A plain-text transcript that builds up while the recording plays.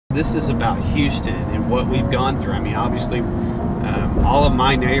This is about Houston and what we've gone through. I mean, obviously, all of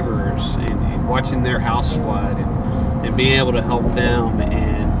my neighbors and watching their house flood and being able to help them.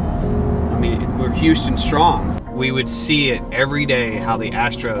 And I mean, we're Houston strong. We would see it every day how the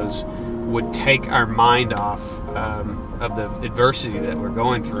Astros would take our mind off of the adversity that we're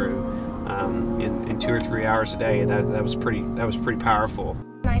going through in 2 or 3 hours a day. That was pretty powerful.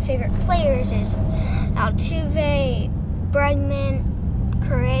 My favorite players is Altuve, Bregman,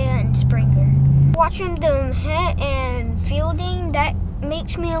 Correa, and Springer. Watching them hit and fielding, that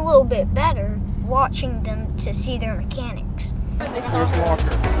makes me a little bit better. Watching them to see their mechanics. Here's Walker.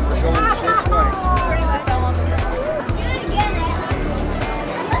 We're going this way.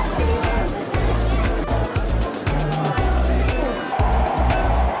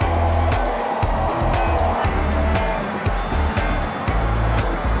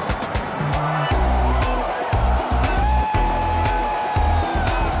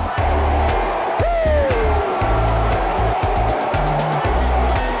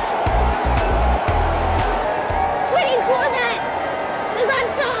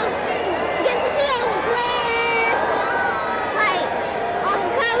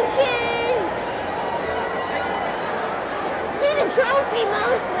 Trophy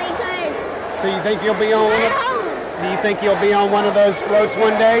mostly, cause so you think you'll be on one of, do you think you'll be on one of those floats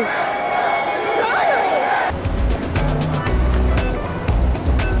one day?